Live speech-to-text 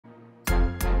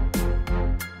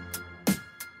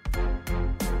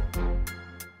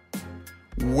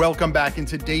Welcome back. In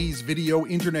today's video,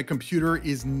 Internet Computer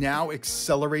is now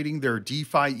accelerating their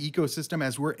DeFi ecosystem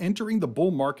as we're entering the bull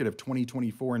market of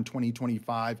 2024 and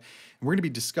 2025. And we're going to be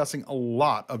discussing a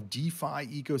lot of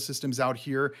DeFi ecosystems out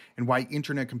here and why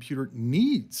Internet Computer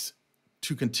needs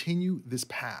to continue this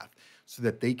path so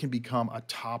that they can become a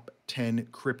top 10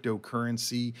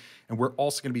 cryptocurrency. And we're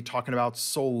also going to be talking about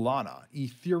Solana,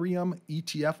 Ethereum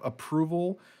Etf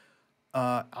approval.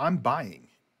 I'm buying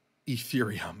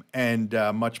Ethereum and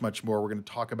much more. We're going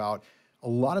to talk about a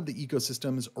lot of the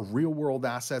ecosystems, real world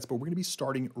assets, but we're going to be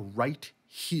starting right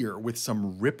here with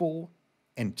some Ripple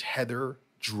and Tether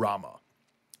drama.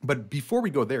 But before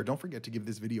we go there, don't forget to give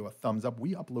this video a thumbs up.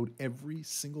 We upload every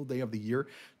single day of the year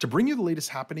to bring you the latest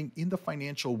happening in the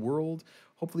financial world.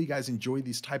 Hopefully you guys enjoy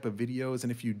these type of videos.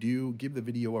 And if you do, give the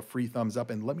video a free thumbs up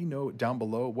and let me know down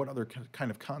below what other kind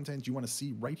of content you want to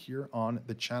see right here on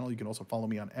the channel. You can also follow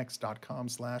me on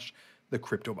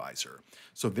x.com/thecryptoviser.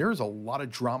 So there's a lot of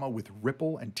drama with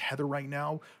Ripple and Tether right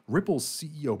now. Ripple's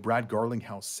CEO, Brad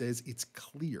Garlinghouse, says it's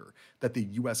clear that the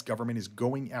US government is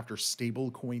going after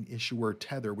stablecoin issuer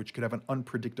Tether, which could have an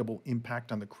unpredictable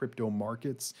impact on the crypto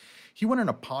markets. He went on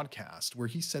a podcast where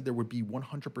he said there would be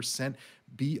 100%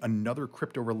 be another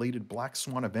crypto-related black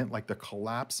swan event like the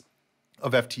collapse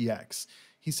of FTX.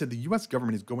 He said the US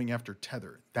government is going after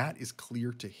Tether. That is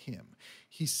clear to him.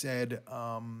 He said,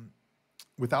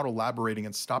 without elaborating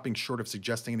and stopping short of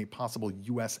suggesting any possible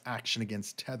US action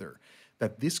against Tether,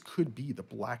 that this could be the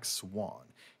black swan.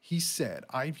 He said,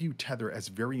 I view Tether as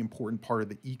a very important part of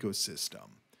the ecosystem.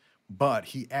 But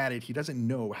he added he doesn't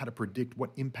know how to predict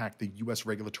what impact the US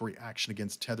regulatory action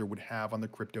against Tether would have on the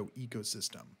crypto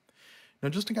ecosystem. Now,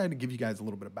 just to kind of give you guys a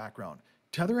little bit of background,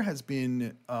 Tether has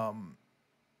been kind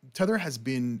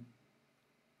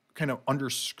of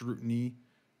under scrutiny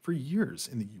for years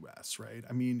in the US, right?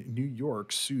 I mean, New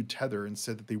York sued Tether and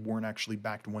said that they weren't actually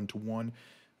backed one-to-one.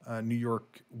 New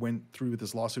York went through with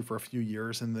this lawsuit for a few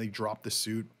years and they dropped the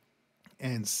suit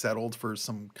and settled for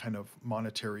some kind of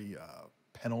monetary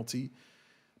penalty.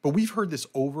 But we've heard this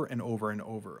over and over and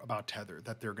over about Tether,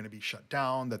 that they're going to be shut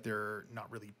down, that they're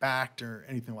not really backed or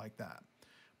anything like that.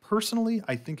 Personally,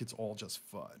 I think it's all just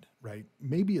FUD, right?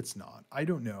 Maybe it's not. I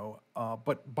don't know.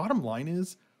 But bottom line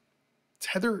is,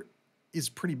 Tether is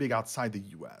pretty big outside the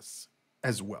US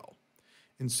as well.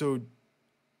 And so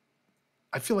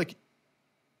I feel like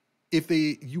if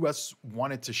the US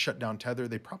wanted to shut down Tether,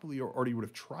 they probably already would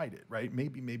have tried it, right?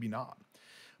 Maybe, maybe not.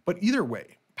 But either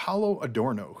way, Paolo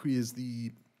Adorno, who is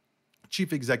the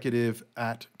chief executive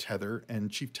at Tether and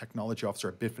chief technology officer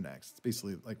at Bitfinex, it's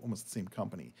basically like almost the same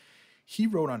company, he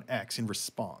wrote on X in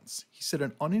response. He said,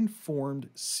 an uninformed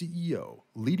CEO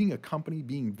leading a company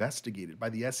being investigated by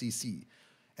the SEC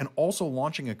and also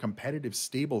launching a competitive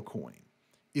stablecoin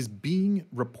is being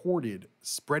reported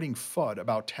spreading FUD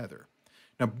about Tether.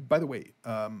 Now, by the way,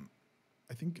 I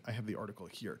think I have the article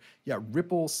here. Yeah,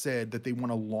 Ripple said that they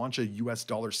want to launch a US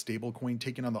dollar stablecoin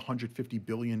taking on the $150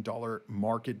 billion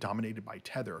market dominated by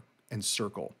Tether and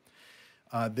Circle.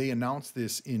 They announced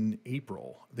this in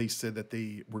April. They said that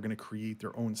they were going to create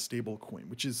their own stablecoin,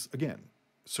 which is, again,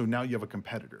 so now you have a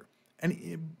competitor.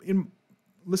 And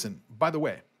listen, by the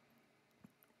way,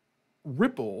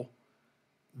 Ripple,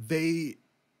 I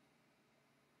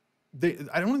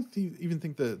don't even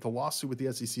think the lawsuit with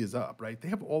the SEC is up, right? They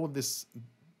have all of this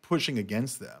pushing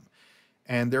against them,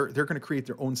 and they're going to create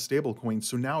their own stablecoin.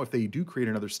 So now if they do create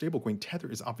another stablecoin,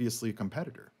 Tether is obviously a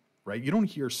competitor, right? You don't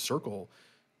hear Circle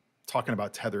talking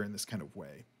about Tether in this kind of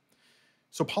way.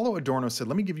 So Paolo Adorno said,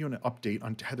 let me give you an update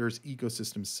on Tether's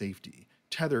ecosystem safety.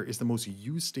 Tether is the most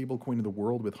used stablecoin in the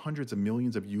world with hundreds of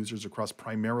millions of users across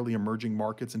primarily emerging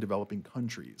markets and developing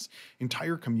countries.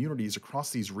 Entire communities across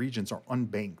these regions are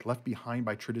unbanked, left behind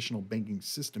by traditional banking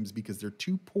systems because they're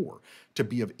too poor to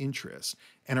be of interest,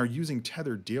 and are using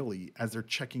Tether daily as their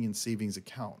checking and savings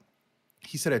account.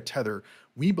 He said at Tether,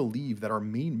 we believe that our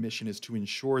main mission is to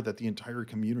ensure that the entire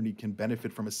community can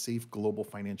benefit from a safe global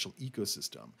financial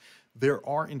ecosystem. There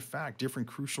are, in fact, different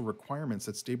crucial requirements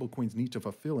that stablecoins need to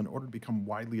fulfill in order to become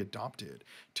widely adopted.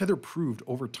 Tether proved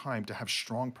over time to have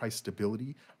strong price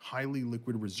stability, highly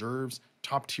liquid reserves,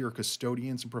 top-tier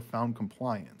custodians, and profound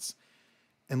compliance.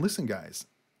 And listen, guys,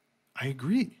 I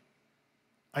agree,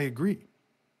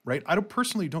 right? I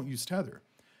personally don't use Tether,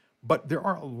 but there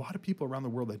are a lot of people around the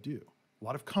world that do. A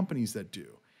lot of companies that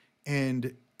do.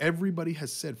 And everybody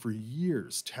has said for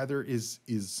years, Tether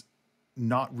is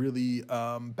not really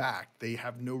backed. They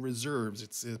have no reserves.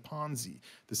 It's a Ponzi.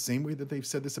 The same way that they've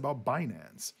said this about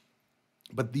Binance.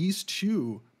 But these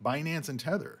two, Binance and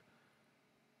Tether,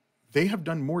 they have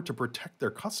done more to protect their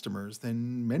customers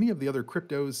than many of the other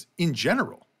cryptos in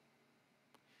general.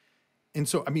 And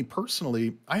so, I mean,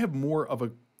 personally, I have more of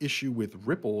a issue with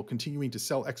Ripple continuing to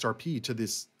sell XRP to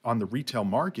this on the retail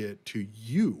market to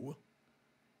you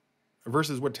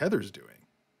versus what Tether's doing.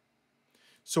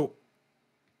 So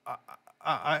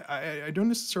I don't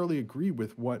necessarily agree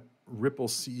with what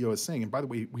Ripple's CEO is saying. And by the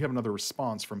way, we have another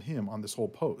response from him on this whole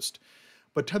post.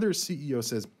 But Tether's CEO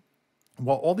says,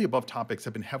 while all the above topics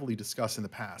have been heavily discussed in the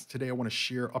past, today I want to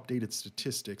share updated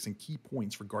statistics and key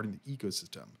points regarding the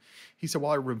ecosystem. He said,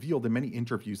 while I revealed in many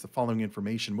interviews the following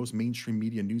information, most mainstream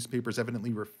media newspapers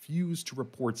evidently refuse to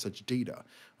report such data.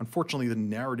 Unfortunately, the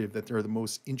narrative that they're the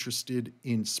most interested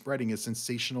in spreading is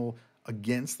sensational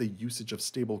against the usage of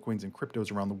stablecoins and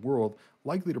cryptos around the world,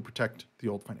 likely to protect the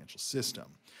old financial system.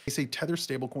 They say Tether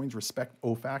stablecoins respect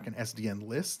OFAC and SDN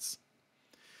lists.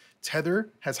 Tether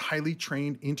has highly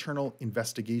trained internal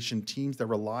investigation teams that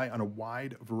rely on a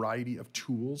wide variety of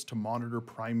tools to monitor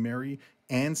primary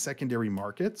and secondary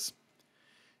markets.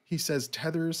 He says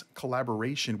Tether's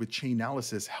collaboration with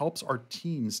Chainalysis helps our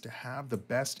teams to have the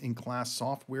best-in-class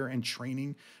software and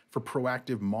training for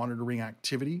proactive monitoring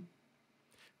activity.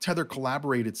 Tether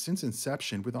collaborated since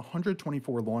inception with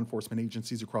 124 law enforcement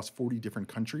agencies across 40 different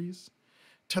countries.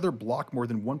 Tether blocked more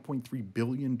than $1.3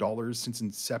 billion since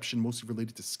inception, mostly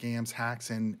related to scams, hacks,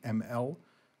 and ML.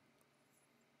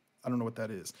 I don't know what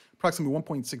that is. Approximately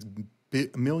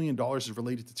 $1.6 million is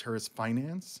related to terrorist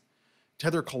finance.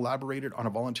 Tether collaborated on a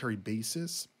voluntary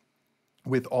basis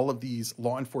with all of these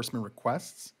law enforcement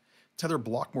requests. Tether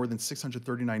blocked more than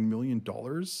 $639 million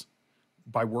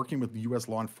by working with US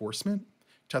law enforcement.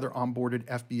 Tether onboarded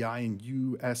FBI and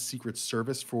US Secret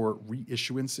Service for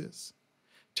reissuances.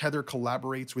 Tether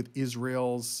collaborates with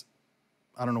Israel's,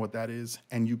 I don't know what that is,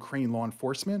 and Ukraine law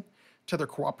enforcement. Tether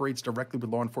cooperates directly with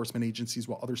law enforcement agencies,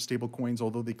 while other stablecoins,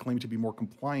 although they claim to be more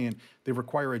compliant, they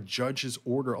require a judge's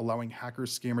order allowing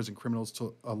hackers, scammers, and criminals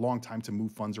to a long time to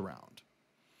move funds around.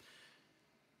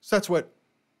 So that's what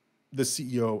the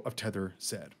CEO of Tether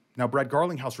said. Now, Brad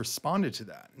Garlinghouse responded to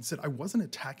that and said, I wasn't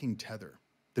attacking Tether.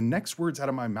 The next words out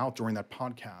of my mouth during that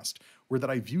podcast were that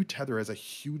I view Tether as a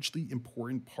hugely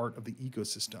important part of the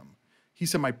ecosystem. He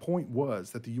said, my point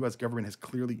was that the US government has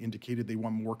clearly indicated they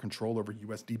want more control over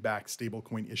USD-backed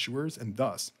stablecoin issuers, and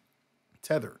thus,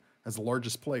 Tether, as the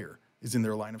largest player, is in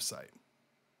their line of sight.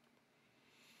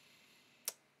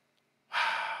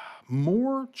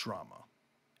 More drama.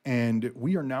 And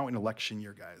we are now in election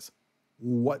year, guys.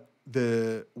 What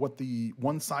the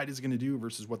one side is going to do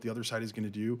versus what the other side is going to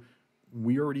do,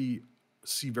 we already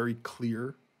see very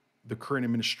clear. The current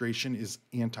administration is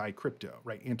anti-crypto,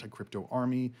 right? Anti-crypto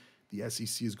army. The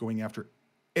SEC is going after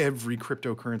every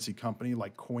cryptocurrency company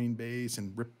like Coinbase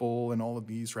and Ripple and all of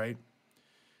these, right?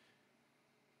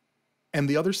 And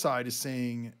the other side is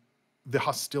saying the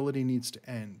hostility needs to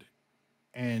end.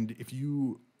 And if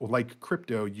you like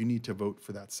crypto, you need to vote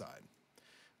for that side.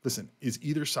 Listen, is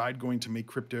either side going to make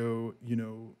crypto,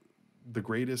 the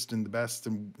greatest and the best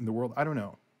in the world? I don't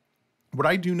know. What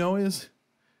I do know is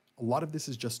a lot of this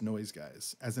is just noise,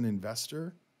 guys. As an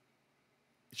investor,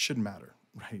 it shouldn't matter,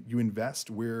 right? You invest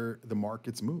where the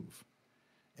markets move.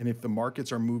 And if the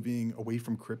markets are moving away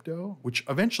from crypto, which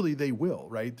eventually they will,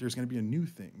 right? There's going to be a new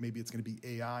thing. Maybe it's going to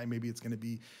be AI. Maybe it's going to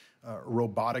be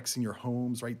robotics in your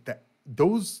homes, right?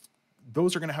 Those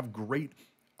are going to have great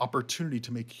opportunity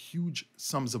to make huge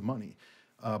sums of money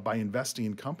by investing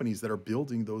in companies that are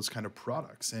building those kind of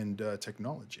products and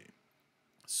technology.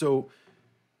 So,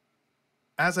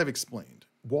 as I've explained,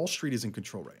 Wall Street is in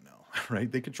control right now,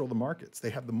 right? They control the markets.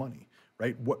 They have the money,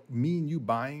 right? What me and you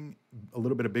buying a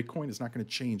little bit of Bitcoin is not going to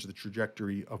change the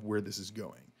trajectory of where this is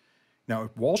going. Now,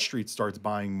 if Wall Street starts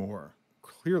buying more,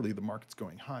 clearly the market's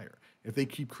going higher. If they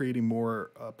keep creating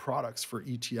more products for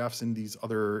ETFs and these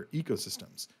other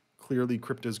ecosystems, clearly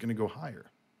crypto is going to go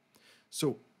higher.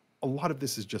 So a lot of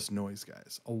this is just noise,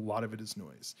 guys. A lot of it is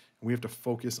noise. And we have to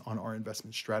focus on our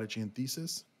investment strategy and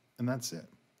thesis, and that's it.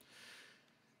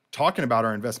 Talking about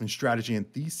our investment strategy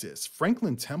and thesis,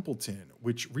 Franklin Templeton,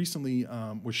 which recently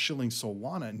was shilling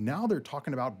Solana, now they're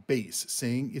talking about Base,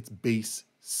 saying it's Base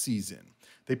season.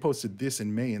 They posted this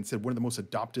in May and said one of the most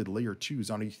adopted layer 2s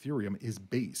on Ethereum is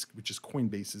Base, which is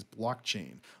Coinbase's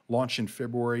blockchain, launched in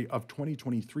February of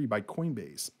 2023 by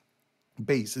Coinbase.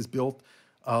 Base is built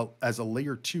as a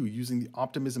layer 2 using the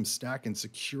Optimism stack and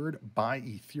secured by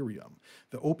Ethereum.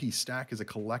 The OP stack is a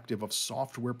collective of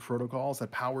software protocols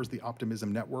that powers the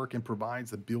Optimism network and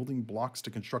provides the building blocks to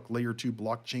construct layer 2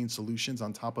 blockchain solutions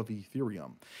on top of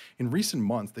Ethereum. In recent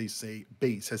months, they say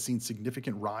Base has seen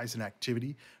significant rise in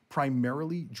activity,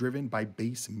 primarily driven by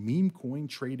Base meme coin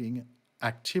trading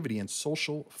activity and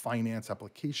social finance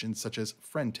applications such as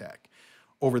FriendTech.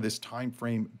 Over this time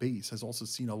frame, Base has also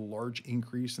seen a large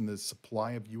increase in the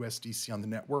supply of USDC on the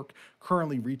network,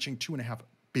 currently reaching $2.5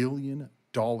 billion.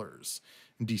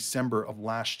 In December of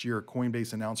last year,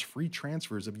 Coinbase announced free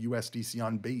transfers of USDC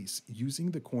on Base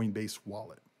using the Coinbase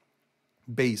wallet.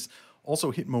 Base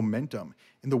also hit momentum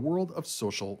in the world of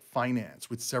social finance,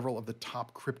 with several of the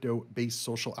top crypto-based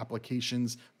social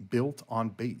applications built on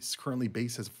Base. Currently,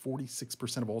 Base has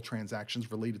 46% of all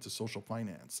transactions related to social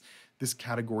finance. This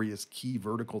category is key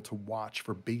vertical to watch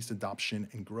for Base adoption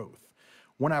and growth.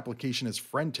 One application is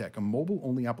FriendTech, a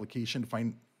mobile-only application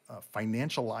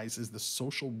financializes the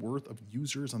social worth of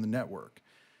users on the network.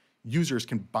 Users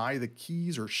can buy the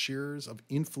keys or shares of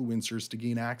influencers to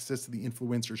gain access to the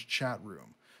influencers' chat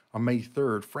room. On May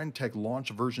 3rd, FriendTech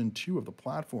launched version 2 of the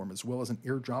platform, as well as an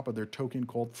airdrop of their token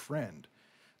called Friend.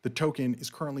 The token is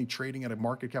currently trading at a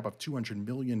market cap of $200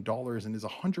 million and is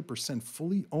 100%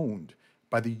 fully owned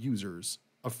by the users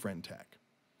of FriendTech.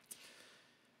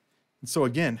 And so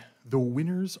again, the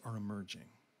winners are emerging.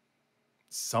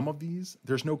 Some of these,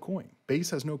 there's no coin. Base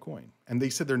has no coin. And they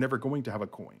said they're never going to have a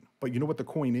coin. But you know what the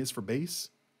coin is for Base?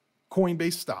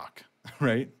 Coinbase stock,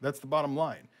 right? That's the bottom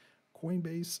line.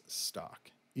 Coinbase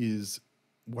stock is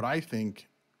what I think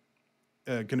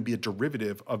going to be a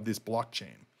derivative of this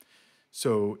blockchain.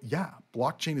 So yeah,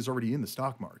 blockchain is already in the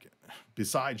stock market,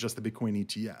 besides just the Bitcoin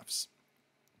ETFs.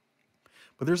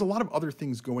 But there's a lot of other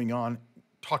things going on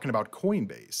talking about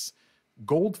Coinbase.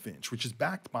 Goldfinch, which is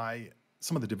backed by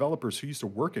some of the developers who used to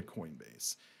work at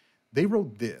Coinbase. They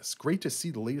wrote this: great to see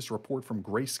the latest report from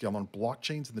Grayscale on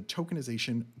blockchains and the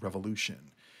tokenization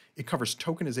revolution. It covers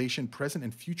tokenization, present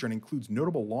and future, and includes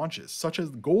notable launches such as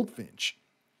Goldfinch,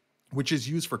 which is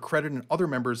used for credit and other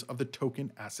members of the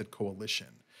Token Asset Coalition.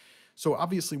 So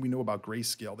obviously we know about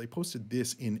Grayscale. They posted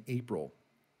this in April,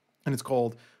 and it's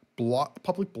called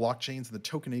Public Blockchains and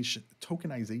the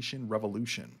Tokenization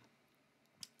Revolution.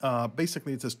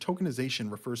 Basically, it says tokenization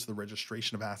refers to the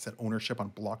registration of asset ownership on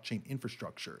blockchain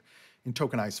infrastructure. In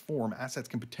tokenized form, assets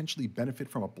can potentially benefit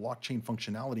from a blockchain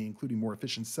functionality, including more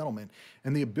efficient settlement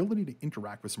and the ability to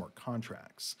interact with smart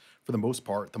contracts. For the most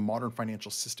part, the modern financial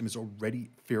system is already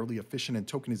fairly efficient, and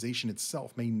tokenization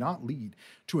itself may not lead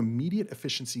to immediate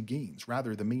efficiency gains.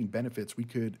 Rather, the main benefits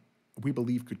we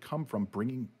believe could come from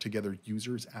bringing together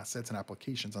users, assets, and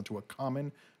applications onto a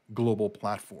common global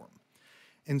platform.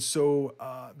 And so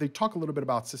they talk a little bit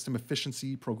about system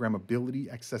efficiency,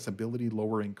 programmability, accessibility,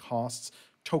 lowering costs,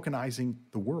 tokenizing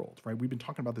the world, right? We've been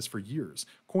talking about this for years.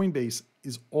 Coinbase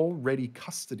is already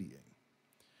custodying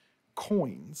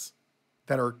coins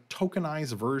that are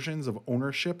tokenized versions of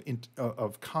ownership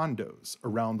of condos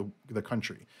around the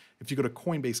country. If you go to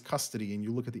Coinbase Custody and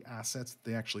you look at the assets that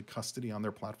they actually custody on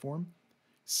their platform,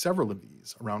 several of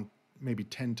these, around maybe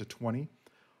 10 to 20,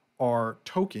 are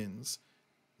tokens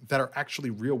that are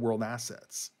actually real world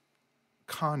assets,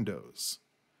 condos.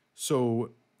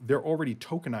 So they're already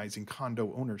tokenizing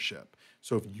condo ownership.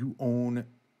 So if you own,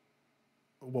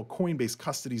 well, Coinbase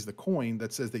custodies the coin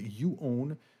that says that you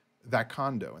own that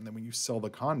condo. And then when you sell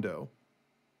the condo,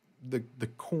 the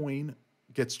coin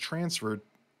gets transferred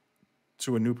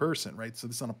to a new person, right? So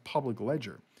this is on a public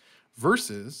ledger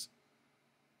versus,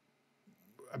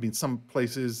 I mean, some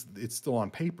places it's still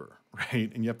on paper,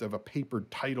 right? And you have to have a paper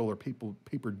title or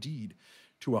paper deed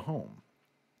to a home.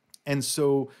 And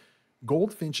so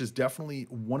Goldfinch is definitely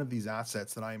one of these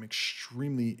assets that I am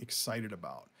extremely excited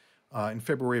about. In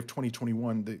February of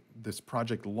 2021, this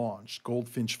project launched,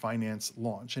 Goldfinch Finance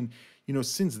launched. And, you know,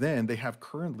 since then, they have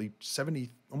currently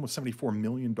almost $74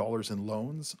 million in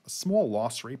loans, a small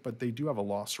loss rate, but they do have a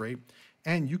loss rate.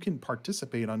 And you can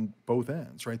participate on both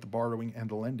ends, right? The borrowing and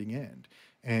the lending end.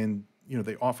 And, you know,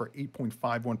 they offer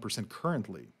 8.51%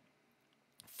 currently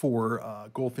for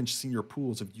Goldfinch senior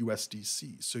pools of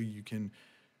USDC. So you can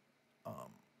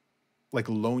like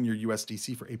loan your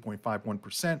USDC for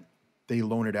 8.51%. They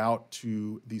loan it out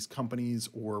to these companies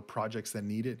or projects that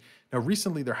need it. Now,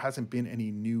 recently, there hasn't been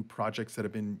any new projects that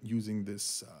have been using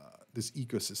this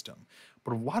ecosystem.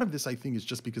 But a lot of this, I think, is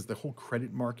just because the whole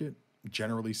credit market,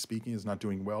 generally speaking, is not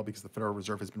doing well because the Federal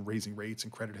Reserve has been raising rates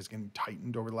and credit has been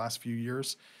tightened over the last few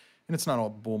years. And it's not all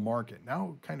bull market.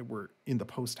 Now, kind of we're in the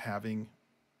post-halving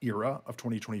era of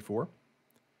 2024.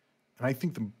 And I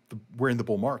think we're in the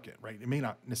bull market, right? It may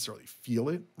not necessarily feel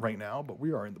it right now, but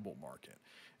we are in the bull market.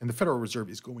 And the Federal Reserve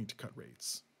is going to cut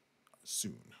rates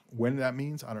soon. When that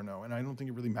means, I don't know. And I don't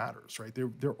think it really matters, right?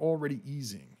 They're already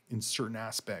easing in certain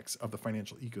aspects of the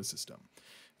financial ecosystem.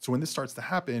 So when this starts to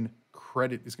happen,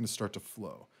 credit is going to start to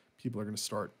flow. People are going to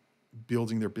start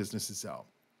building their businesses out,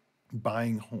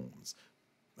 buying homes,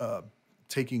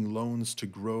 taking loans to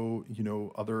grow, you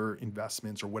know, other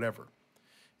investments or whatever.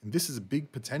 And this is a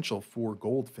big potential for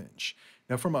Goldfinch.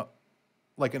 Now, from a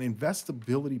like an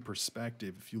investability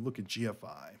perspective, if you look at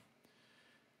GFI,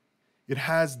 it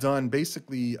has done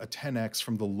basically a 10x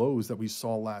from the lows that we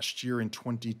saw last year in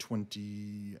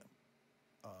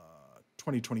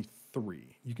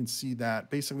 2023. You can see that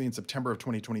basically in September of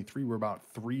 2023, we're about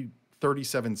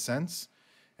 37 cents.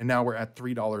 And now we're at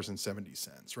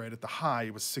 $3.70, right? At the high,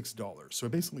 it was $6. So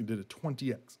it basically did a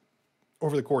 20x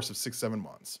over the course of 6-7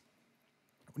 months.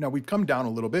 Now we've come down a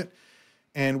little bit,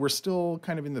 and we're still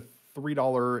kind of in the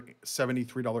 $3.70,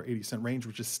 $3.80 range,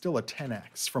 which is still a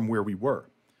 10x from where we were.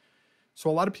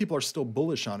 So a lot of people are still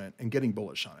bullish on it and getting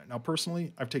bullish on it. Now,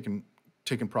 personally, I've taken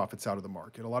profits out of the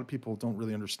market. A lot of people don't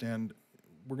really understand.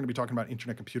 We're going to be talking about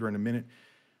Internet Computer in a minute.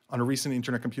 On a recent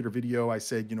Internet Computer video, I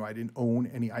said, you know, I didn't own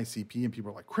any ICP, and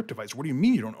people are like, Cryptoviser, what do you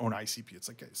mean you don't own ICP? It's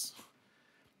like, guys,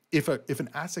 if an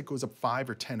asset goes up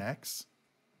 5 or 10x,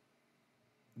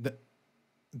 that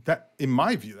in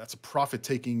my view, that's a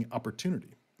profit-taking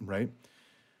opportunity, right?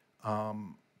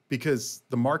 Because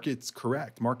the market's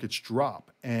correct, markets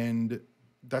drop, and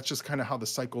that's just kind of how the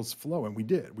cycles flow. And we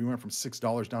did. We went from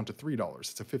 $6 down to $3.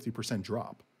 It's a 50%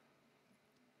 drop.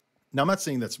 Now, I'm not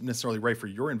saying that's necessarily right for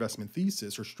your investment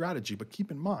thesis or strategy, but keep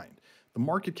in mind, the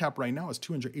market cap right now is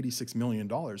 $286 million.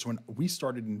 When we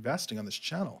started investing on this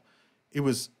channel, it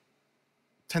was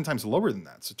 10 times lower than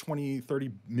that. So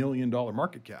 $20-30 million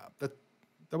market cap. That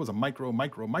was a micro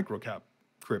cap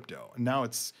crypto. And now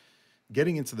it's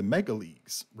getting into the mega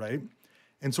leagues, right?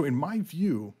 And so in my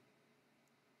view,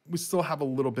 we still have a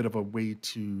little bit of a way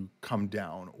to come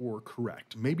down or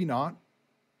correct. Maybe not,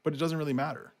 but it doesn't really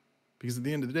matter. Because at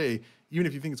the end of the day, even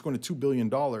if you think it's going to $2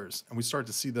 billion and we start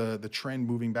to see the trend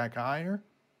moving back higher,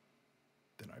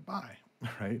 then I buy,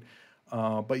 right?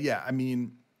 But yeah, I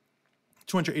mean,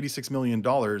 $286 million,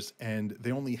 and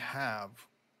they only have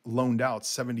loaned out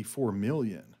 $74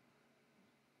 million.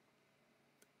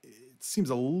 It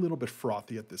seems a little bit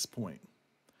frothy at this point,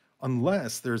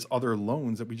 unless there's other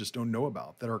loans that we just don't know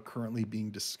about that are currently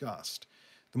being discussed.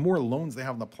 The more loans they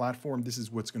have on the platform, this is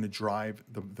what's going to drive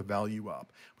the value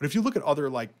up. But if you look at other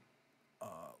like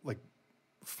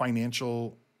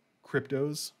financial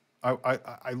cryptos,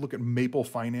 I look at Maple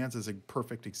Finance as a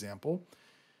perfect example.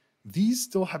 These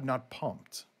still have not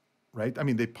pumped, right? I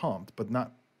mean, they pumped, but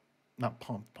not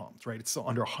pumped, right? It's still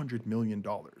under $100 million.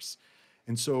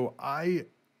 And so I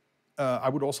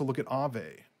would also look at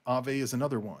Aave. Aave is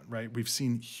another one, right? We've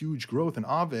seen huge growth in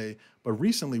Aave, but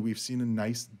recently we've seen a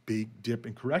nice big dip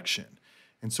in correction.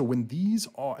 And so when these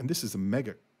are, and this is a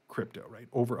mega crypto, right?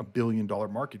 Over $1 billion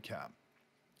market cap.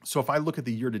 So if I look at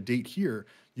the year to date here,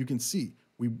 you can see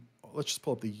let's just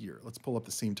pull up the year. Let's pull up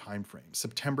the same time frame.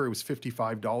 September, it was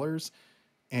 $55,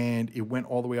 and it went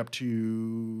all the way up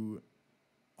to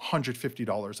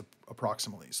 $150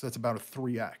 approximately. So that's about a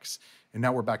 3x. And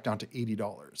now we're back down to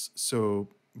 $80. So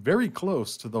very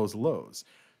close to those lows.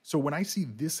 So when I see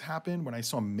this happen, when I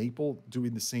saw Maple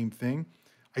doing the same thing,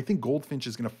 I think Goldfinch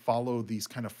is going to follow these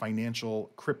kind of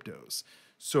financial cryptos.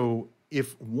 So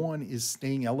if one is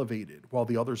staying elevated while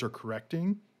the others are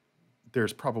correcting,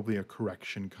 there's probably a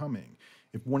correction coming.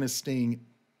 If one is staying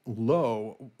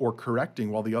low or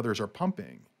correcting while the others are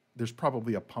pumping, there's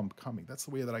probably a pump coming. That's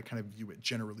the way that I kind of view it,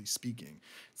 generally speaking.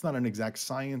 It's not an exact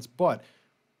science, but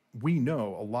we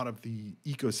know a lot of the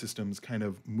ecosystems kind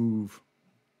of move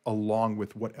along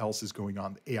with what else is going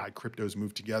on. The AI cryptos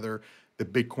move together. The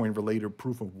Bitcoin related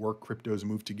proof of work cryptos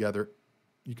move together.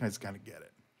 You guys kind of get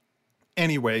it.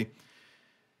 Anyway,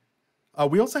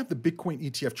 we also have the Bitcoin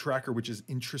ETF tracker, which is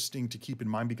interesting to keep in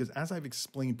mind because as I've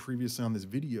explained previously on these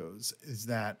videos, is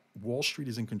that Wall Street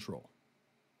is in control.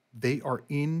 They are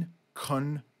in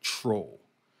control.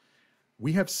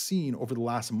 We have seen over the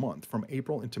last month, from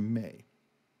April into May,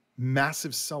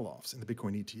 massive sell-offs in the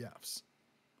Bitcoin ETFs.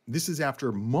 This is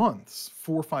after months,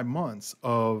 4 or 5 months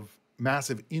of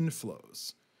massive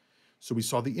inflows. So we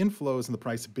saw the inflows and the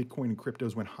price of Bitcoin and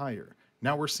cryptos went higher.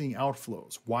 Now we're seeing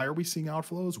outflows. Why are we seeing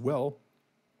outflows? Well,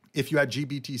 if you had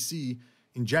GBTC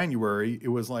in January, it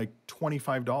was like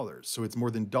 $25. So it's more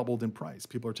than doubled in price.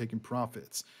 People are taking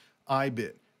profits.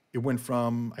 IBIT, it went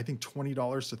from, I think,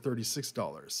 $20 to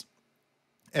 $36.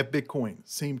 At Bitcoin,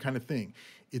 same kind of thing.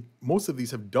 Most of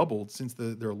these have doubled since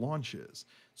their launches.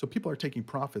 So people are taking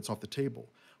profits off the table.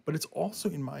 But it's also,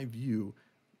 in my view,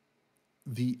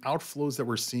 the outflows that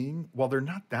we're seeing, while they're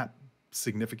not that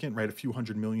significant, right? A few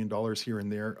 $100 million here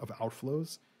and there of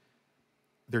outflows,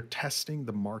 they're testing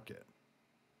the market.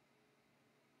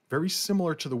 Very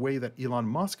similar to the way that Elon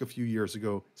Musk a few years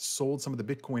ago sold some of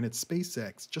the Bitcoin at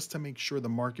SpaceX just to make sure the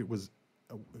market was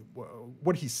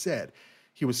what he said.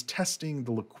 He was testing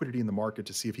the liquidity in the market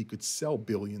to see if he could sell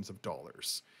billions of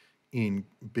dollars in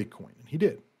Bitcoin, and he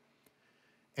did.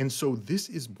 And so this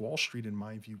is Wall Street, in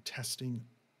my view, testing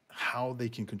how they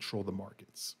can control the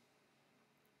markets.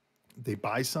 They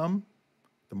buy some,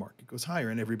 the market goes higher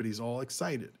and everybody's all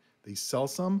excited. They sell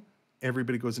some,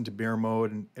 everybody goes into bear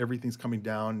mode and everything's coming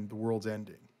down and the world's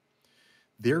ending.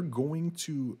 They're going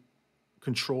to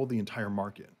control the entire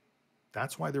market.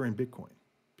 That's why they're in Bitcoin,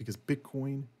 because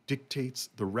Bitcoin dictates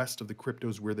the rest of the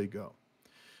cryptos where they go.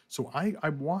 So I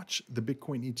watch the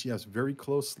Bitcoin ETFs very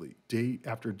closely day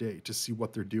after day to see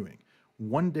what they're doing.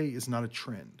 One day is not a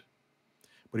trend.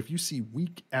 But if you see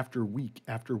week after week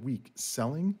after week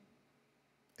selling,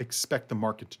 expect the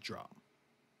market to drop.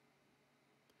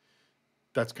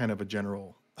 That's kind of a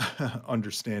general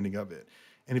understanding of it.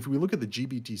 And if we look at the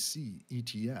GBTC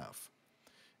ETF,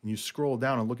 and you scroll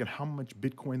down and look at how much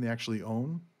Bitcoin they actually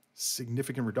own,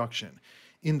 significant reduction.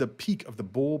 In the peak of the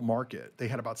bull market, they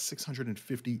had about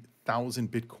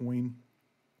 650,000 Bitcoin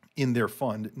in their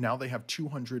fund. Now they have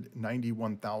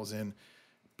 291,000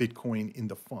 Bitcoin in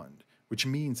the fund, which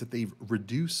means that they've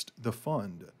reduced the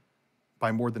fund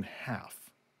by more than half.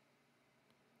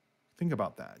 Think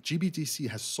about that. GBTC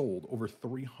has sold over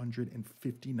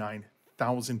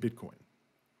 359,000 Bitcoin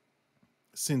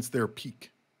since their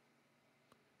peak.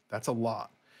 That's a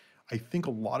lot. I think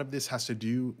a lot of this has to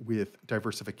do with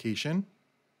diversification,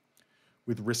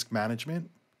 with risk management.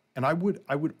 And I would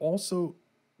also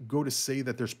go to say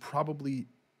that there's probably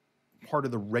part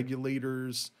of the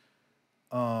regulators'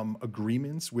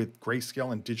 agreements with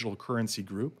Grayscale and Digital Currency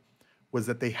Group was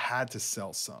that they had to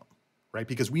sell some, right?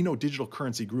 Because we know Digital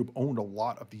Currency Group owned a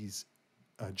lot of these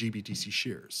GBTC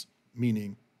shares,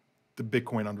 meaning the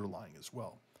Bitcoin underlying as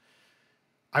well.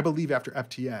 I believe after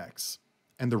FTX,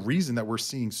 and the reason that we're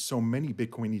seeing so many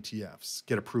Bitcoin ETFs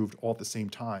get approved all at the same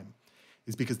time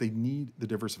is because they need the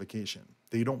diversification.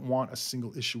 They don't want a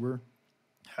single issuer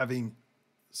having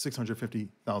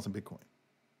 650,000 Bitcoin,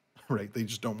 right? They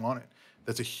just don't want it.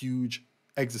 That's a huge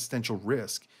existential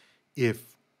risk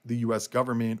if the US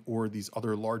government or these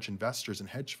other large investors and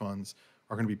hedge funds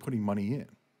are going to be putting money in.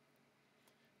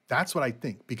 That's what I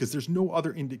think, because there's no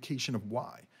other indication of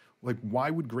why. Like, why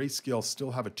would Grayscale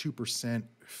still have a 2%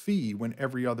 fee when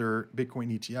every other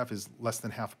Bitcoin ETF is less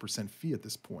than 0.5% fee at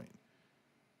this point?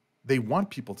 They want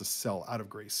people to sell out of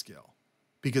Grayscale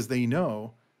because they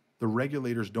know the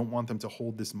regulators don't want them to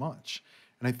hold this much.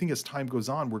 And I think as time goes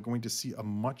on, we're going to see a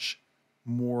much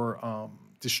more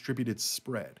distributed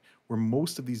spread where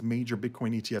most of these major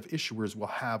Bitcoin ETF issuers will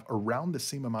have around the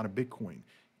same amount of Bitcoin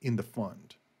in the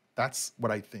fund. That's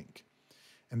what I think.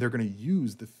 And they're going to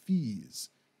use the fees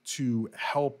to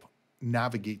help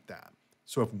navigate that.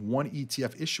 So if one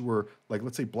ETF issuer, like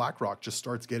let's say BlackRock, just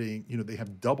starts getting, they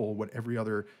have double what every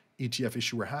other ETF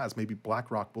issuer has, maybe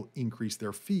BlackRock will increase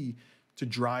their fee to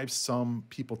drive some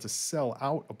people to sell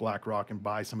out of BlackRock and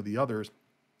buy some of the others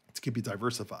to keep it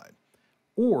diversified.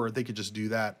 Or they could just do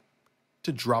that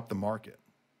to drop the market,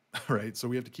 right? So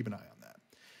we have to keep an eye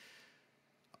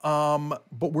on that.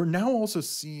 But we're now also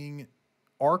seeing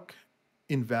ARK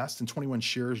Invest in 21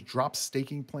 Shares drop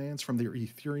staking plans from their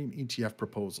Ethereum ETF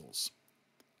proposals.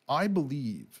 I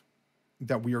believe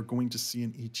that we are going to see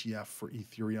an ETF for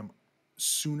Ethereum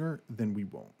sooner than we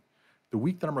won't. The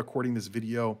week that I'm recording this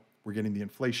video, we're getting the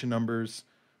inflation numbers.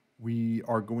 We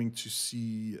are going to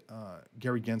see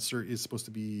Gary Gensler is supposed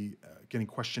to be getting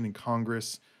questioned in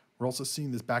Congress. We're also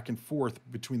seeing this back and forth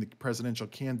between the presidential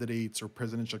candidates or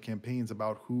presidential campaigns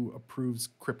about who approves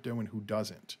crypto and who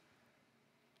doesn't.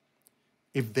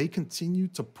 If they continue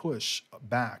to push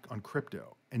back on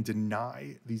crypto and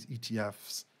deny these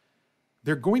ETFs,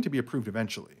 they're going to be approved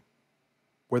eventually.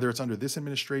 Whether it's under this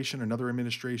administration, another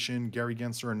administration, Gary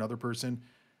Gensler, another person,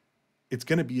 it's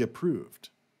going to be approved.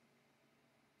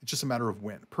 It's just a matter of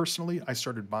when. Personally, I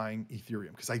started buying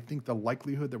Ethereum because I think the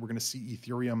likelihood that we're going to see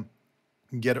Ethereum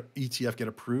ETF get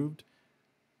approved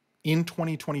in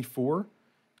 2024,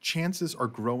 chances are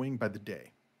growing by the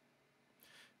day.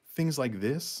 Things like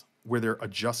this, where they're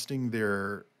adjusting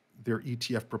their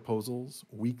ETF proposals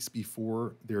weeks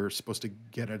before they're supposed to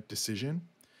get a decision,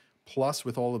 plus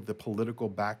with all of the political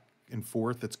back and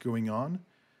forth that's going on,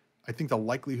 I think the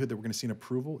likelihood that we're going to see an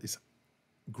approval is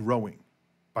growing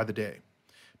by the day.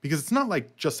 Because it's not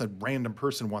like just a random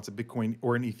person wants a Bitcoin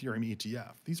or an Ethereum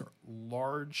ETF. These are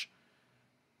large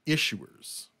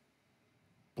issuers.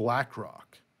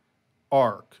 BlackRock,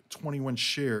 ARK, 21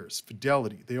 Shares,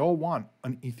 Fidelity, they all want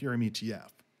an Ethereum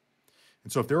ETF.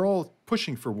 And so if they're all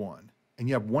pushing for one, and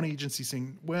you have one agency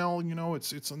saying, well,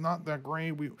 it's not that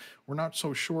great, we're not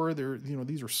so sure,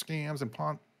 these are scams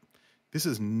and this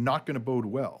is not going to bode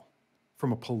well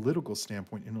from a political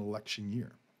standpoint in an election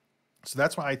year. So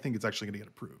that's why I think it's actually going to get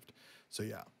approved. So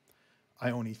yeah, I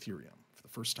own Ethereum for the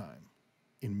first time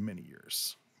in many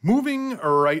years. Moving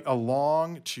right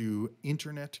along to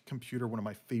internet computer, one of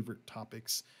my favorite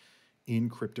topics in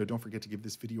crypto. Don't forget to give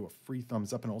this video a free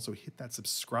thumbs up and also hit that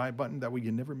subscribe button. That way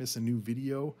you never miss a new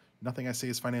video. Nothing I say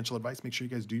is financial advice. Make sure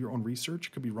you guys do your own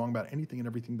research. Could be wrong about anything and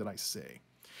everything that I say.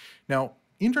 Now,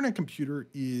 internet computer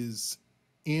is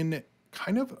in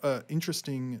kind of an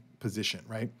interesting position,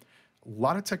 right? A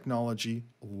lot of technology,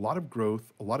 a lot of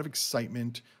growth, a lot of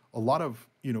excitement, a lot of,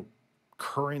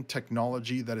 current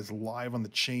technology that is live on the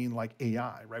chain like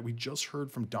AI, right? We just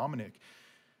heard from Dominic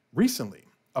recently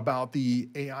about the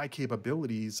AI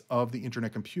capabilities of the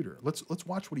internet computer. Let's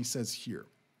watch what he says here.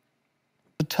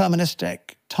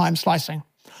 Deterministic time slicing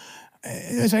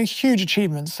is a huge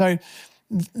achievement. So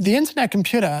the internet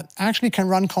computer actually can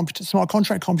run smart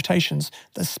contract computations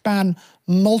that span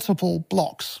multiple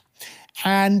blocks.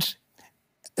 And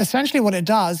essentially what it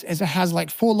does is it has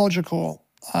like 4 logical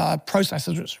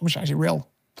processors, which are actually real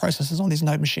processors on these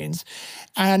node machines.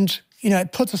 And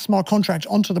it puts a smart contract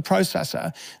onto the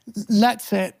processor,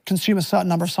 lets it consume a certain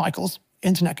number of cycles,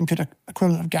 internet computer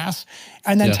equivalent of gas,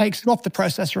 and then takes it off the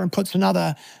processor and puts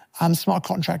another smart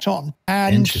contract on.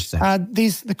 And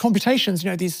the computations,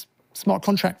 these smart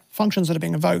contract functions that are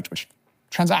being invoked, which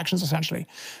transactions essentially,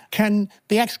 can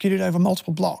be executed over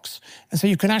multiple blocks. And so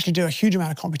you can actually do a huge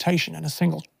amount of computation in a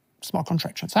single smart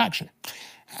contract transaction.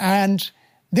 And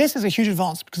this is a huge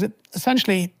advance because it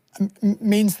essentially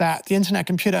means that the internet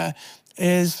computer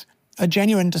is a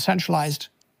genuine decentralized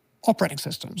operating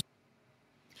system.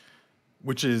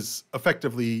 Which is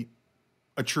effectively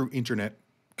a true internet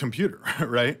computer,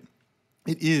 right?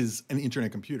 It is an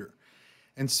internet computer.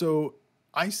 And so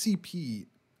ICP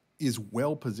is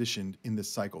well positioned in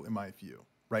this cycle, in my view,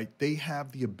 right? They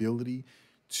have the ability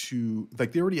to,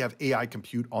 they already have AI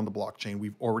compute on the blockchain.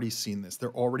 We've already seen this.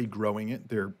 They're already growing it.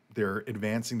 They're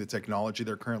advancing the technology.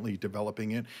 They're currently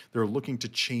developing it. They're looking to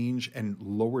change and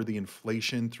lower the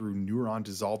inflation through neuron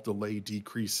dissolve delay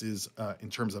decreases in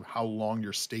terms of how long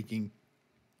you're staking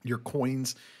your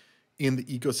coins in the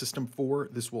ecosystem for.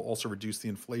 This will also reduce the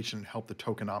inflation and help the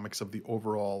tokenomics of the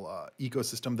overall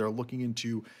ecosystem. They're looking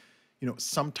into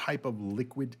some type of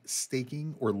liquid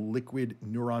staking or liquid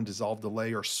neuron dissolve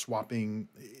delay or swapping.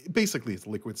 Basically, it's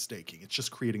liquid staking. It's just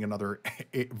creating another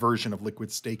version of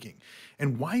liquid staking.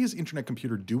 And why is internet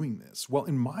computer doing this? Well,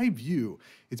 in my view,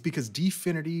 it's because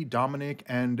Dfinity, Dominic,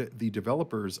 and the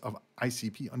developers of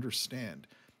ICP understand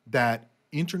that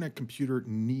internet computer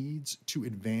needs to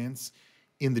advance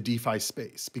in the DeFi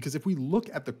space. Because if we look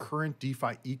at the current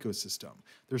DeFi ecosystem,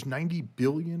 there's $90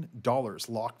 billion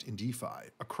locked in DeFi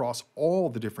across all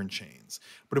the different chains.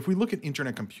 But if we look at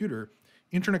internet computer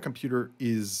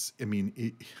is,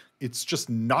 it's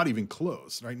just not even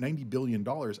close, right? $90 billion,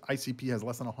 ICP has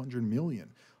less than 100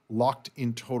 million locked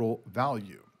in total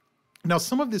value. Now,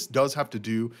 some of this does have to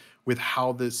do with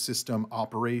how this system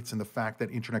operates and the fact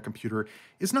that internet computer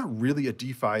is not really a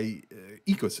DeFi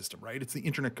ecosystem, right? It's the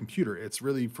internet computer. It's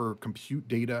really for compute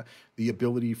data, the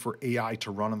ability for AI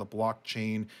to run on the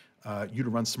blockchain, you to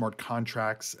run smart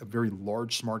contracts, very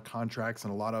large smart contracts,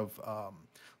 and a lot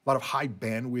of high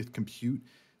bandwidth compute.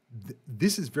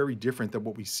 This is very different than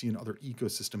what we see in other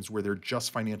ecosystems where they're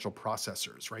just financial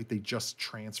processors, right? They just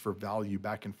transfer value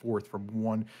back and forth from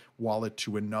one wallet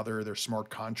to another. Their smart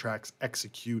contracts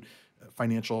execute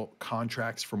financial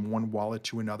contracts from one wallet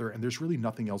to another, and there's really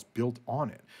nothing else built on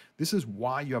it. This is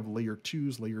why you have layer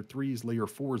 2s, layer 3s, layer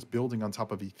 4s building on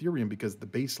top of Ethereum, because the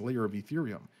base layer of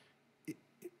Ethereum,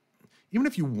 even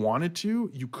if you wanted to,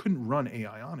 you couldn't run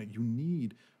AI on it. You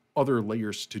need other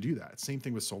layers to do that. Same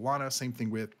thing with Solana, same thing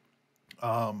with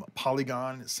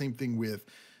Polygon, same thing with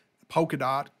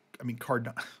Polkadot.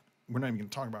 Cardano. We're not even going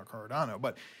to talk about Cardano,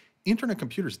 but internet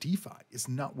computers DeFi is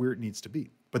not where it needs to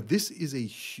be. But this is a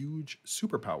huge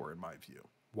superpower in my view.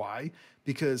 Why?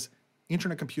 Because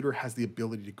internet computer has the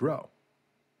ability to grow.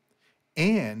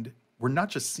 And we're not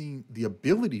just seeing the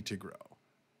ability to grow,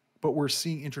 but we're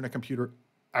seeing internet computer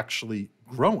actually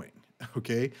growing,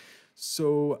 okay?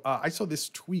 So I saw this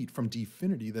tweet from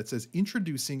Dfinity that says,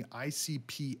 introducing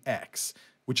ICPX,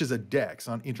 which is a DEX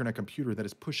on internet computer that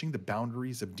is pushing the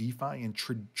boundaries of DeFi and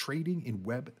trading in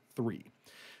Web3.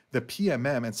 The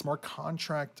PMM and smart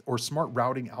contract or smart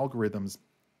routing algorithms,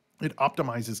 it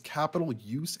optimizes capital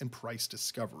use and price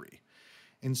discovery.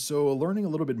 And so learning a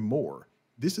little bit more,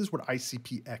 this is what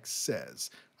ICPX says.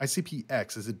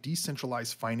 ICPX is a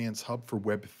decentralized finance hub for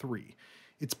Web3.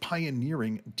 It's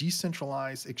pioneering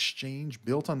decentralized exchange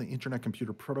built on the internet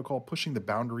computer protocol, pushing the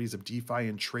boundaries of DeFi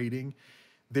and trading.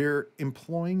 They're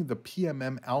employing the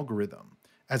PMM algorithm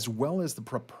as well as the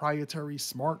proprietary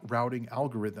smart routing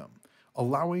algorithm,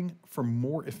 allowing for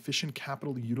more efficient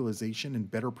capital utilization and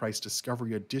better price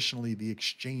discovery. Additionally, the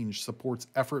exchange supports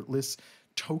effortless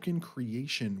token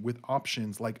creation with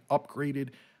options like upgraded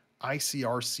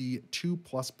ICRC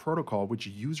 2+ protocol, which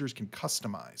users can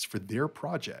customize for their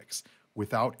projects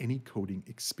without any coding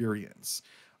experience.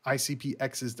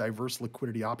 ICPX's diverse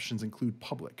liquidity options include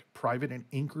public, private, and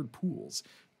anchored pools,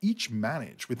 each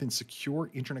managed within secure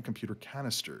internet computer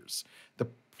canisters. The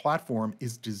platform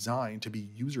is designed to be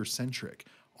user-centric,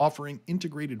 offering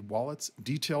integrated wallets,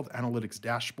 detailed analytics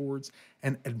dashboards,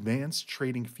 and advanced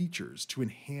trading features to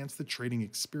enhance the trading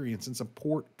experience and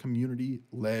support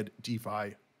community-led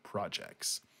DeFi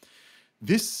projects.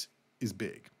 This is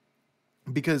big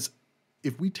because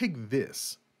if we take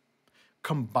this,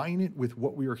 combine it with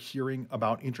what we are hearing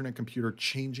about internet computer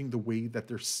changing the way that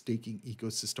their staking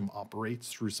ecosystem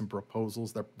operates through some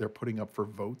proposals that they're putting up for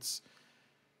votes,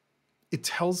 it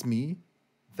tells me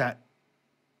that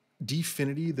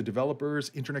Dfinity, the developers,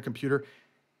 internet computer,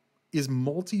 is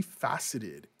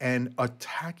multifaceted and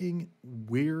attacking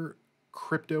where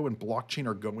crypto and blockchain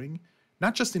are going,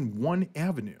 not just in one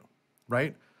avenue,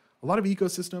 right? A lot of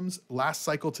ecosystems, last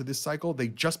cycle to this cycle,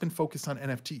 they've just been focused on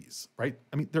NFTs, right?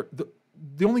 I mean,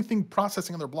 the only thing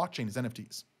processing on their blockchain is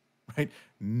NFTs, right?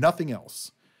 Nothing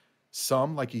else.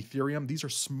 Some, like Ethereum, these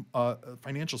are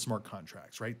financial smart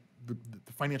contracts, right? The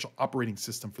financial operating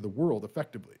system for the world,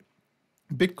 effectively.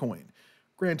 Bitcoin,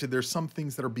 granted, there's some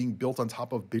things that are being built on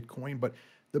top of Bitcoin, but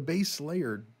the base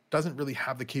layer doesn't really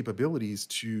have the capabilities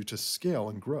to scale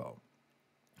and grow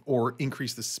or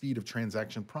increase the speed of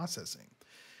transaction processing.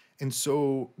 And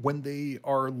so when they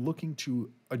are looking to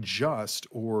adjust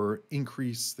or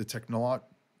increase the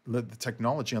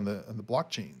technology on the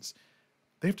blockchains,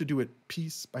 they have to do it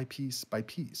piece by piece by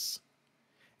piece.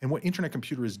 And what Internet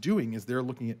Computer is doing is they're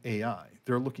looking at AI,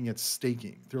 they're looking at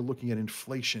staking, they're looking at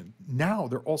inflation. Now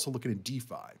they're also looking at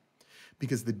DeFi,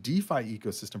 because the DeFi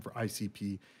ecosystem for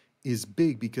ICP is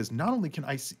big, because not only can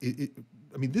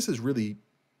this is really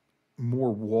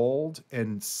more walled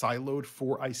and siloed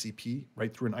for ICP,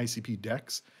 right, through an ICP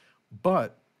DEX.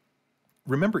 But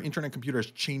remember, Internet Computer has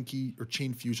chain key or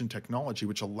chain fusion technology,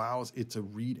 which allows it to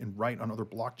read and write on other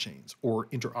blockchains or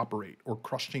interoperate or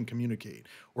cross-chain communicate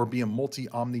or be a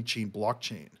multi-omni-chain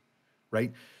blockchain,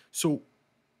 right? So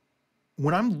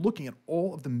when I'm looking at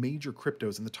all of the major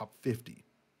cryptos in the top 50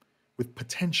 with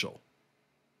potential,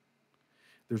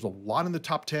 there's a lot in the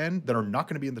top 10 that are not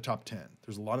going to be in the top 10.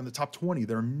 There's a lot in the top 20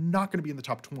 that are not going to be in the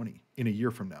top 20 in a year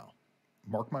from now.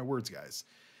 Mark my words, guys.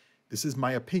 This is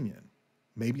my opinion.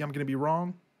 Maybe I'm going to be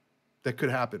wrong. That could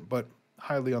happen, but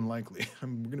highly unlikely. We're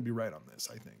going to be right on this,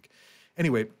 I think.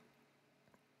 Anyway,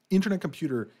 Internet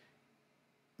Computer,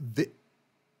 the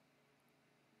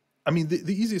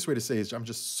easiest way to say is I'm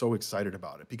just so excited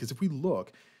about it, because if we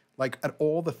look like at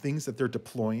all the things that they're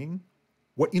deploying,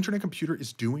 what Internet Computer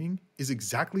is doing is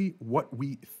exactly what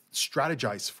we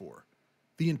strategize for.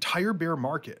 The entire bear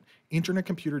market, Internet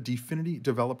Computer Dfinity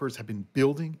developers have been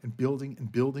building and building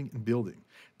and building and building.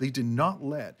 They did not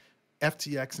let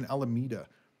FTX and Alameda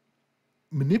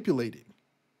manipulating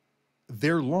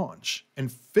their launch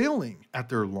and failing at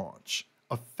their launch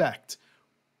affect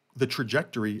the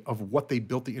trajectory of what they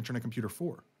built the Internet Computer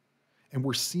for. And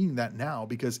we're seeing that now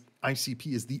because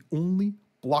ICP is the only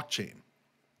blockchain.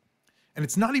 And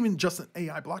it's not even just an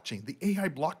AI blockchain. The AI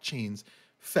blockchains,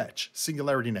 Fetch,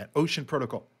 SingularityNet, Ocean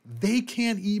Protocol, they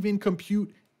can't even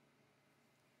compute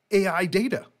AI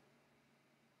data.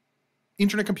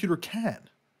 Internet Computer can.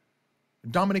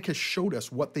 Dominic has showed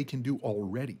us what they can do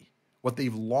already, what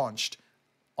they've launched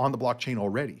on the blockchain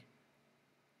already.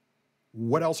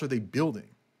 What else are they building?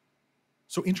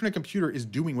 So Internet Computer is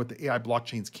doing what the AI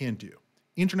blockchains can do.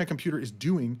 Internet Computer is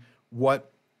doing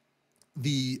what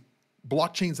the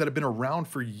blockchains that have been around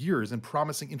for years and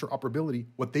promising interoperability,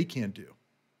 what they can do.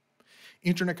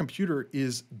 Internet Computer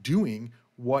is doing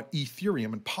what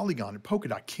Ethereum and Polygon and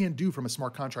Polkadot can do from a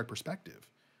smart contract perspective,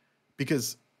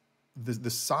 because the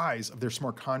size of their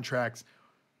smart contracts,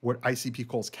 what ICP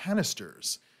calls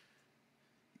canisters,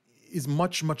 is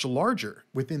much, much larger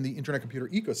within the Internet Computer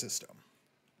ecosystem.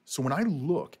 So when I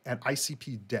look at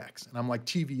ICP DEX and I'm like,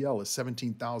 TVL is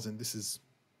 17,000, this is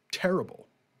terrible.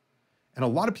 And a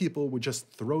lot of people would just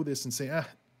throw this and say,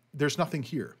 there's nothing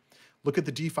here. Look at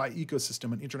the DeFi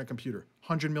ecosystem and Internet Computer.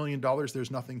 $100 million,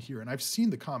 there's nothing here. And I've seen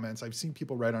the comments. I've seen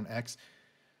people write on X,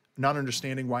 not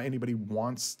understanding why anybody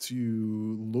wants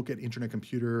to look at Internet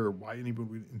Computer or why anybody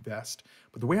would invest.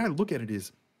 But the way I look at it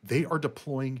is they are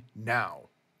deploying now.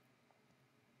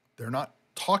 They're not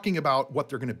talking about what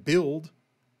they're going to build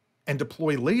and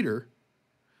deploy later.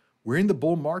 We're in the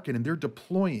bull market and they're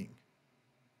deploying.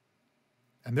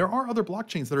 And there are other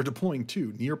blockchains that are deploying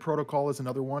too. Near Protocol is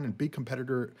another one and big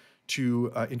competitor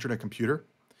to Internet Computer.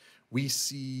 We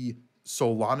see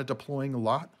Solana deploying a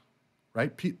lot,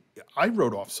 right? I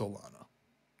wrote off Solana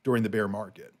during the bear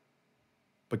market.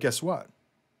 But guess what?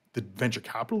 The venture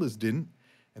capitalists didn't,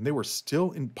 and they were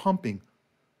still pumping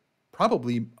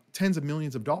probably tens of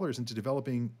millions of dollars into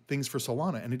developing things for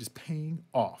Solana, and it is paying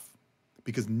off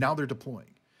because now they're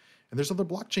deploying. And there's other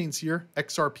blockchains here,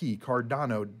 XRP,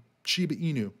 Cardano, Shiba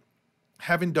Inu,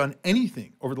 haven't done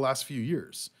anything over the last few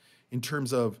years in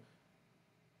terms of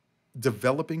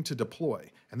developing to deploy.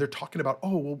 And they're talking about,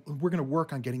 oh, well, we're going to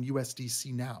work on getting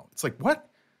USDC now. It's like, what?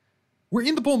 We're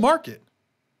in the bull market.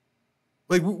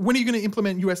 Like, when are you going to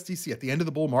implement USDC? At the end of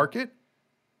the bull market?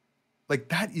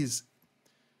 Like,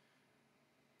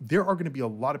 there are going to be a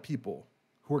lot of people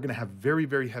who are going to have very,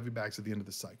 very heavy bags at the end of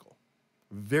the cycle.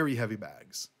 Very heavy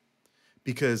bags.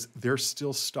 Because they're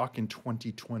still stuck in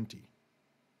 2020.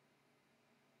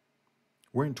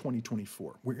 We're in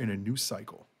 2024. We're in a new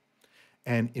cycle.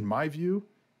 And in my view,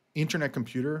 Internet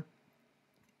Computer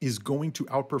is going to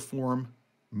outperform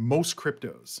most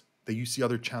cryptos that you see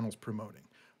other channels promoting.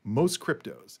 Most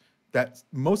cryptos that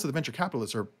most of the venture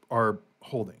capitalists are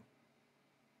holding.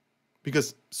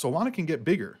 Because Solana can get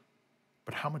bigger,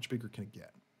 but how much bigger can it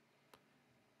get?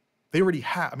 They already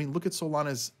have, I mean, look at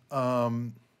Solana's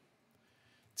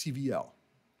TVL.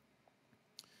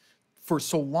 For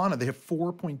Solana, they have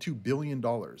 $4.2 billion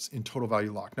in total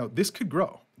value locked. Now, this could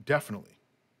grow, definitely.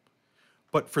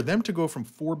 But for them to go from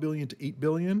 4 billion to 8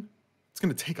 billion, it's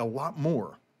going to take a lot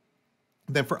more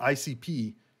than for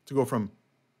ICP to go from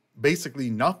basically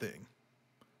nothing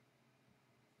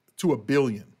to $1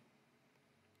 billion.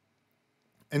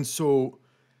 And so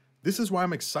this is why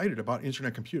I'm excited about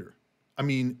Internet Computer. I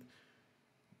mean,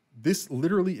 this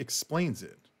literally explains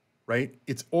it, right?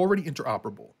 It's already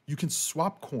interoperable. You can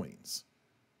swap coins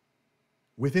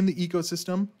within the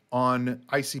ecosystem on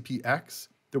ICPX.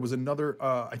 There was another,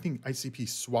 I think ICP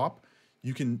Swap.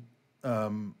 You can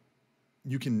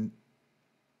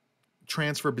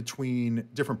transfer between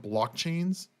different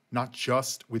blockchains, not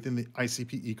just within the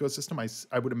ICP ecosystem.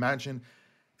 I would imagine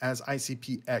as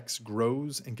ICPX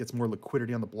grows and gets more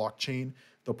liquidity on the blockchain,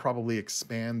 they'll probably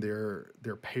expand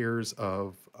their pairs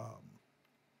of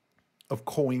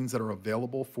coins that are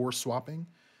available for swapping.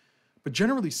 But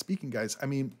generally speaking, guys, I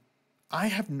mean, I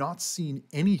have not seen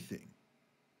anything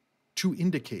to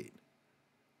indicate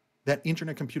that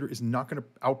Internet Computer is not going to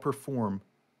outperform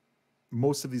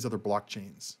most of these other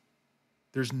blockchains.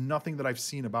 There's nothing that I've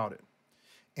seen about it.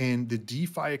 And the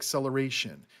DeFi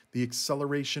acceleration, the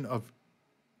acceleration of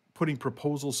putting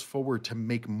proposals forward to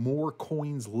make more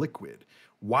coins liquid.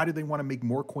 Why do they want to make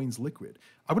more coins liquid?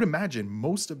 I would imagine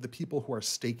most of the people who are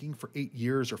staking for 8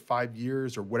 years or 5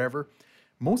 years or whatever,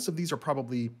 most of these are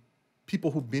probably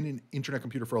people who've been in Internet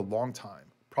Computer for a long time.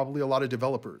 Probably a lot of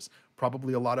developers,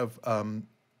 probably a lot of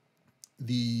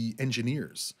the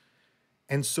engineers.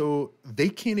 And so they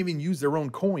can't even use their own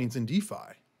coins in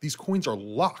DeFi. These coins are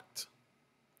locked.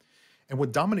 And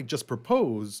what Dominic just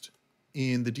proposed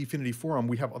in the Definity Forum,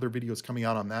 we have other videos coming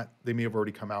out on that. They may have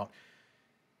already come out.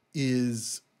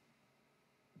 Is,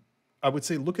 I would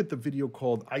say, look at the video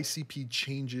called ICP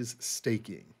Changes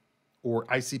Staking, or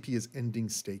ICP is ending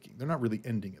staking. They're not really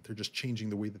ending it. They're just changing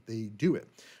the way that they do it,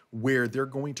 where they're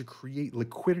going to create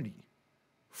liquidity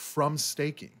from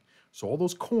staking. So all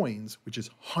those coins, which is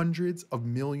hundreds of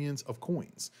millions of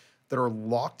coins that are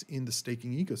locked in the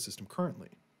staking ecosystem currently,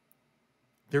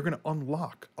 they're going to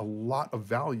unlock a lot of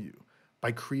value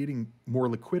by creating more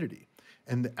liquidity.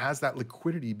 And as that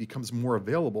liquidity becomes more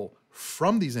available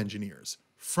from these engineers,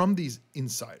 from these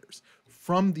insiders,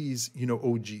 from these,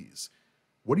 OGs,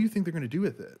 what do you think they're going to do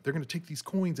with it? They're going to take these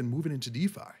coins and move it into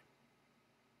DeFi.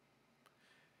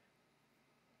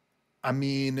 I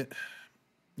mean,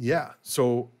 yeah.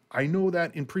 So I know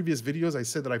that in previous videos, I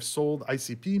said that I've sold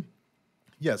ICP.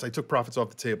 Yes, I took profits off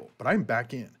the table, but I'm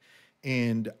back in.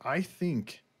 And I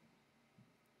think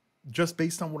just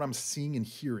based on what I'm seeing and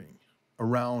hearing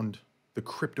around the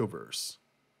cryptoverse,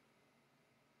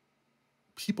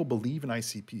 people believe in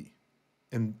ICP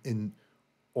and in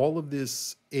all of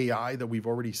this AI that we've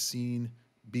already seen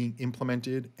being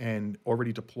implemented and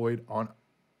already deployed on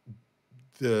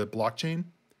the blockchain.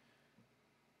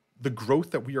 The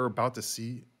growth that we are about to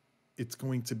see, it's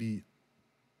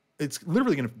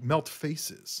literally going to melt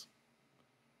faces.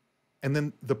 And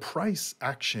then the price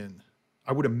action,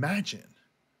 I would imagine,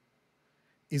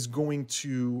 is going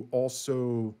to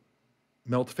also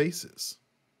melt faces.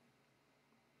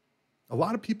 A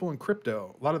lot of people in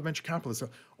crypto, a lot of venture capitalists are,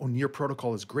 oh, Near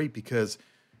protocol is great because,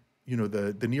 you know,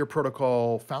 the Near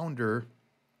protocol founder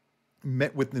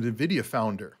met with the NVIDIA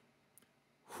founder.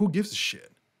 Who gives a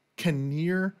shit? Can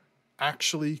Near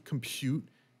actually compute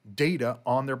data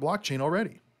on their blockchain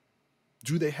already?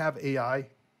 Do they have AI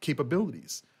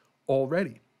capabilities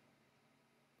already?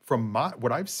 From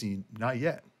what I've seen, not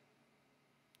yet.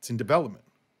 It's in development.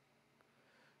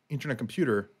 Internet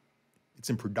computer, it's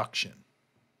in production.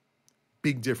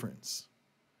 Big difference.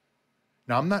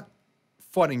 Now, I'm not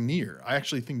fudding Near. I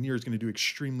actually think Near is going to do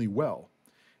extremely well.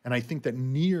 And I think that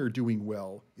Near doing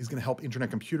well is going to help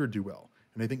Internet computer do well.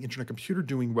 And I think Internet computer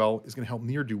doing well is going to help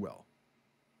Near do well.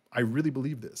 I really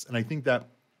believe this. And I think that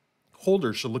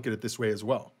holders should look at it this way as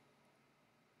well.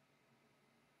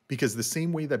 Because the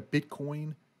same way that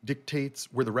Bitcoin dictates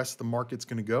where the rest of the market's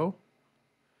going to go,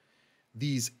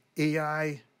 these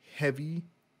AI heavy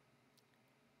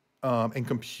and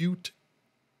compute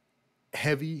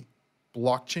heavy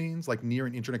blockchains like Near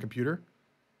and Internet computer,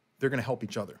 they're going to help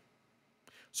each other.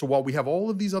 So while we have all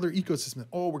of these other ecosystems,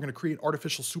 oh, we're going to create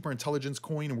artificial super intelligence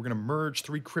coin and we're going to merge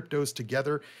 3 cryptos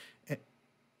together,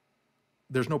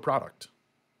 there's no product.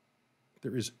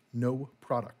 There is no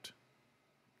product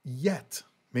yet.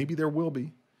 Maybe there will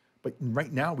be, but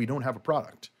right now we don't have a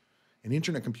product. In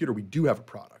Internet computer, we do have a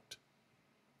product.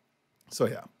 So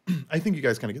yeah, I think you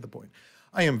guys kind of get the point.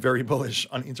 I am very bullish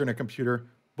on Internet computer,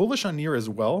 bullish on Near as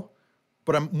well,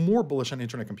 but I'm more bullish on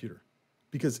Internet computer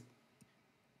because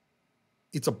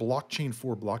it's a blockchain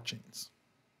for blockchains.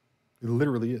 It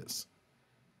literally is.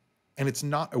 And it's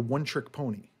not a one-trick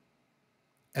pony.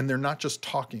 And they're not just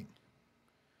talking.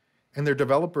 And their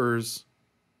developers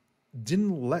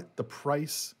didn't let the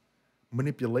price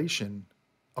manipulation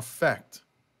affect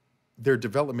their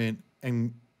development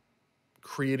and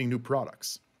creating new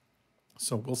products.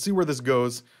 So we'll see where this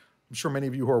goes. I'm sure many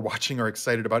of you who are watching are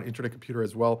excited about Internet computer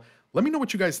as well. Let me know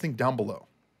what you guys think down below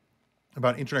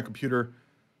about Internet computer,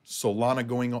 Solana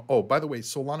going, oh, by the way,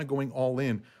 Solana going all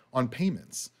in on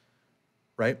payments,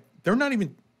 right?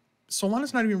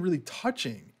 Solana's not even really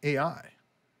touching AI.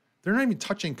 They're not even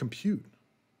touching compute.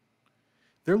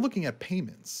 They're looking at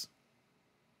payments,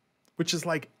 which is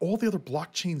like all the other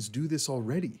blockchains do this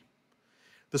already.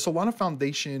 The Solana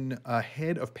Foundation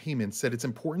head of payments said it's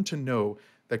important to know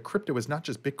that crypto is not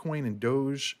just Bitcoin and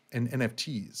Doge and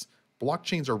NFTs.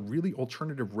 Blockchains are really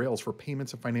alternative rails for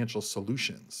payments and financial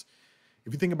solutions.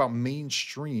 If you think about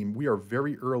mainstream, we are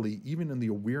very early, even in the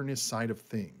awareness side of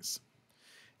things.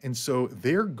 And so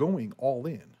they're going all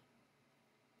in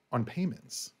on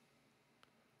payments.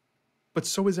 But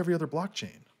so is every other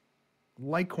blockchain.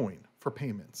 Litecoin for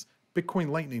payments, Bitcoin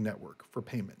Lightning Network for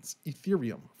payments,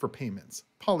 Ethereum for payments,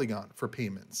 Polygon for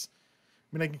payments.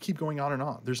 I mean, I can keep going on and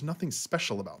on. There's nothing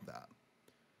special about that.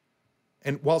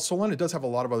 And while Solana does have a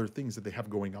lot of other things that they have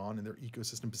going on in their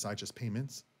ecosystem besides just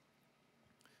payments,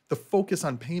 the focus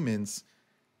on payments,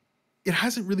 it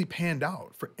hasn't really panned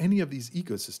out for any of these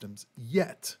ecosystems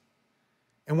yet.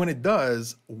 And when it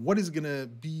does, what is going to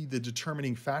be the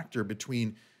determining factor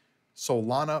between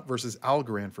Solana versus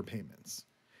Algorand for payments?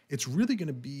 It's really going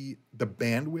to be the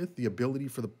bandwidth, the ability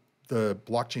for the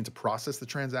blockchain to process the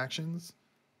transactions,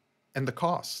 and the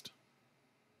cost.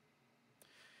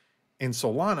 And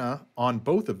Solana, on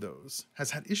both of those,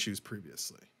 has had issues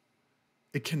previously.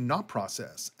 It cannot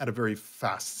process at a very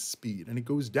fast speed, and it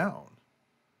goes down.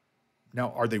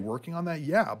 Now, are they working on that?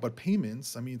 Yeah, but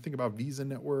payments, I mean, think about Visa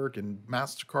Network and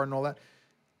MasterCard and all that,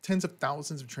 tens of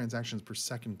thousands of transactions per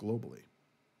second globally.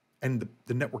 And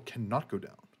the network cannot go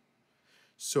down.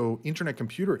 So Internet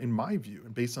computer, in my view,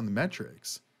 and based on the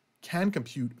metrics, can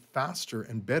compute faster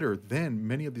and better than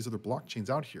many of these other blockchains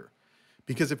out here.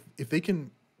 Because if they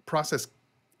can process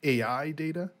AI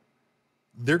data,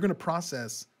 they're going to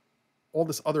process all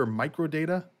this other micro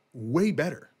data way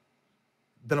better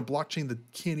than a blockchain that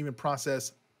can't even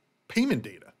process payment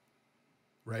data,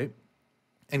 right?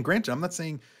 And granted, I'm not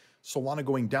saying Solana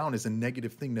going down is a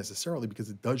negative thing necessarily, because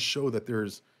it does show that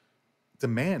there's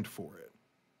demand for it.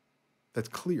 That's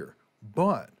clear.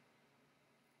 But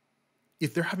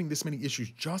if they're having this many issues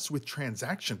just with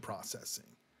transaction processing,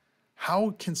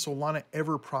 how can Solana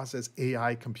ever process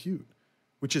AI compute,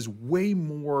 which is way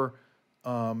more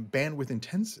bandwidth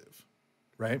intensive,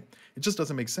 right? It just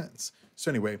doesn't make sense. So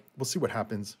anyway, we'll see what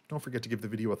happens. Don't forget to give the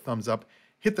video a thumbs up.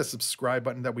 Hit the subscribe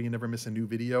button, that way you never miss a new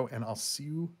video, and I'll see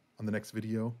you on the next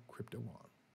video, Crypto On.